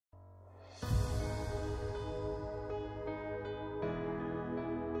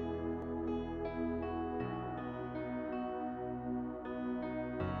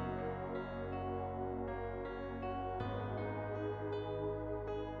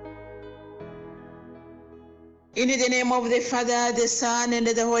In the name of the Father, the Son, and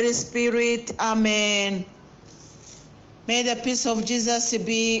the Holy Spirit. Amen. May the peace of Jesus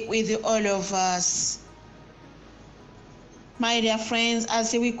be with all of us. My dear friends,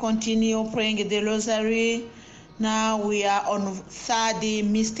 as we continue praying the Rosary, now we are on third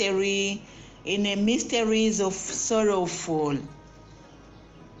mystery in the mysteries of sorrowful.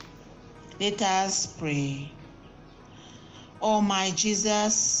 Let us pray. Oh my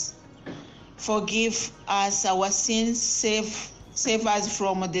Jesus, forgive us our sins, save us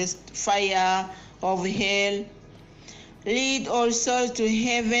from the fire of hell. Lead all souls to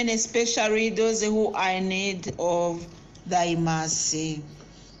heaven, especially those who are in need of thy mercy.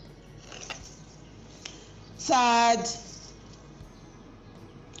 Third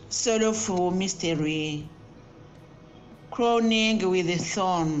sorrowful mystery, crowning with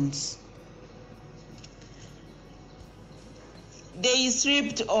thorns. They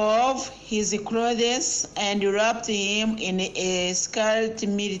stripped off his clothes and wrapped him in a scarlet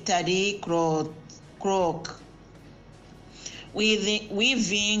military cloak,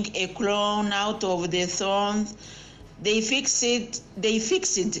 weaving a crown out of the thorns. They fixed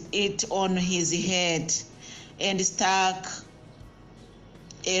it on his head and stuck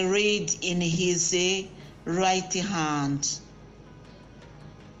a reed in his right hand.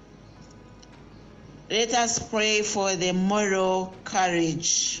 Let us pray for the moral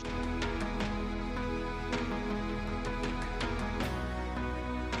courage.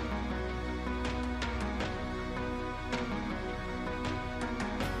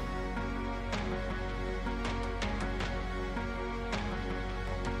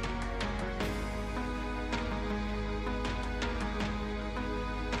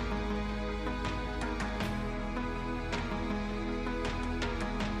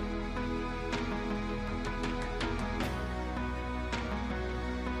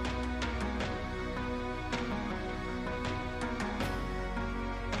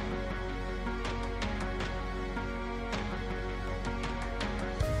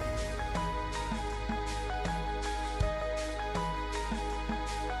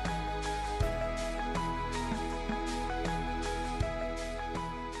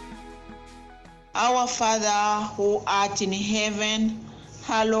 Our Father, who art in heaven,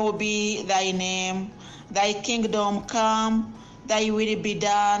 hallowed be thy name. Thy kingdom come, thy will be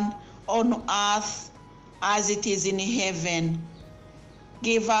done on earth as it is in heaven.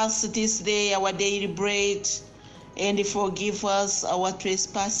 Give us this day our daily bread, and forgive us our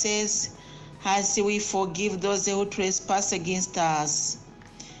trespasses, as we forgive those who trespass against us.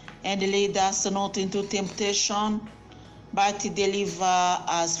 And lead us not into temptation, but deliver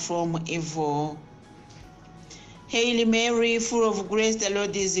us from evil. Hail Mary, full of grace, the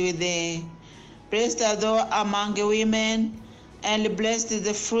Lord is with thee. Blessed art thou among women, and blessed is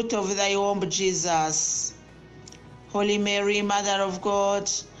the fruit of thy womb, Jesus. Holy Mary, Mother of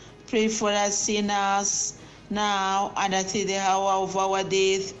God, pray for us sinners, now and at the hour of our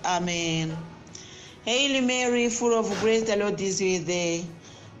death. Amen. Hail Mary, full of grace, the Lord is with thee.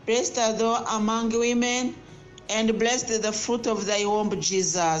 Blessed art thou among women, and blessed is the fruit of thy womb,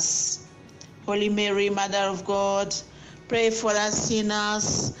 Jesus. Holy Mary, Mother of God, pray for us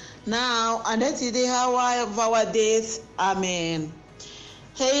sinners, now and at the hour of our death. Amen.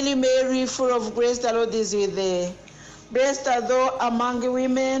 Hail Mary, full of grace, the Lord is with thee. Blessed art thou among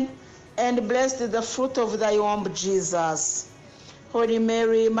women, and blessed is the fruit of thy womb, Jesus. Holy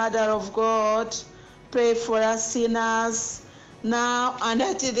Mary, Mother of God, pray for us sinners, now and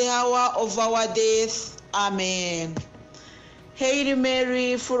at the hour of our death. Amen. Hail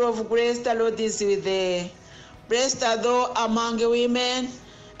Mary, full of grace, the Lord is with thee. Blessed art thou among women,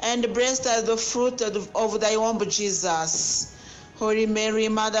 and blessed is the fruit of thy womb, Jesus. Holy Mary,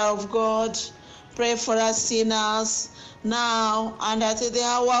 Mother of God, pray for us sinners, now and at the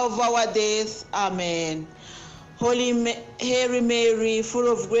hour of our death. Amen. Hail Mary,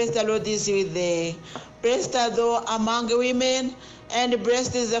 full of grace, the Lord is with thee. Blessed art thou among women, and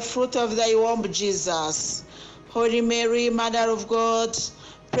blessed is the fruit of thy womb, Jesus. Holy Mary, Mother of God,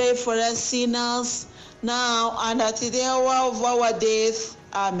 pray for us sinners, now and at the hour of our death.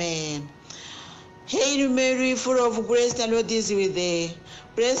 Amen. Hail Mary, full of grace, the Lord is with thee.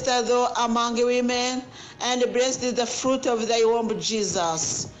 Blessed art thou among women, and blessed is the fruit of thy womb,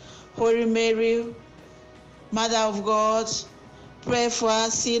 Jesus. Holy Mary, Mother of God, pray for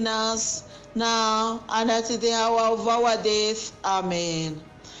us sinners, now and at the hour of our death. Amen.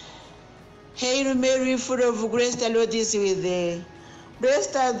 Hail Mary, full of grace, the Lord is with thee.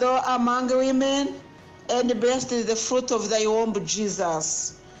 Blessed art thou among women, and blessed is the fruit of thy womb,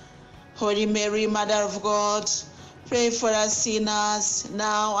 Jesus. Holy Mary, Mother of God, Pray for us sinners,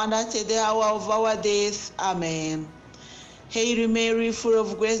 now and at the hour of our death. Amen. Hail Mary, full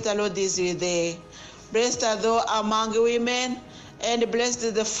of grace, the Lord is with thee. Blessed art thou among women, and blessed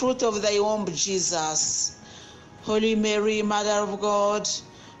is the fruit of thy womb, Jesus. Holy Mary, Mother of God,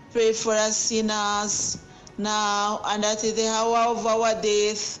 pray for us sinners, now and at the hour of our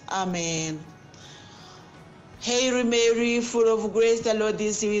death. Amen. Hail Mary, full of grace, the Lord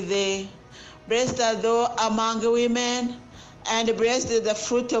is with thee. Blessed art thou among women, and blessed is the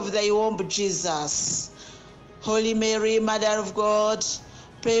fruit of thy womb, Jesus. Holy Mary, Mother of God,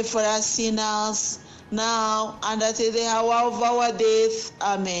 pray for us sinners, now and at the hour of our death.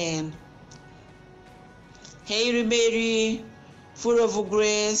 Amen. Hail Mary, full of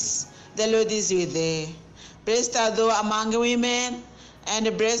grace, the Lord is with thee. Blessed art thou among women,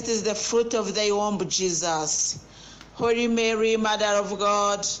 and blessed is the fruit of thy womb, Jesus. Holy Mary, Mother of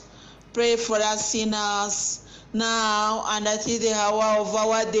God, pray for us sinners, now and at the hour of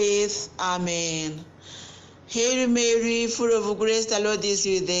our death. Amen. Hail Mary, full of grace, the Lord is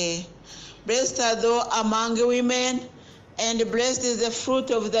with thee. Blessed art thou among women, and blessed is the fruit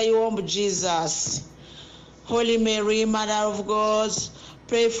of thy womb, Jesus. Holy Mary, Mother of God,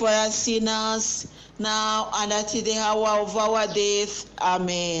 pray for us sinners, now and at the hour of our death.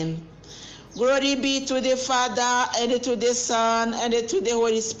 Amen. Glory be to the Father, and to the Son, and to the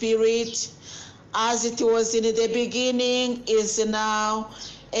Holy Spirit, as it was in the beginning, is now,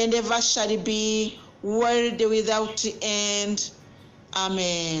 and ever shall be, world without end.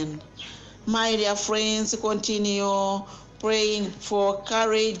 Amen. My dear friends, continue praying for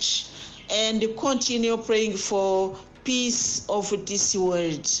courage and continue praying for peace of this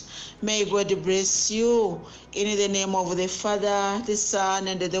world. May God bless you. In the name of the Father, the Son,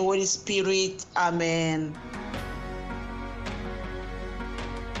 and the Holy Spirit. Amen.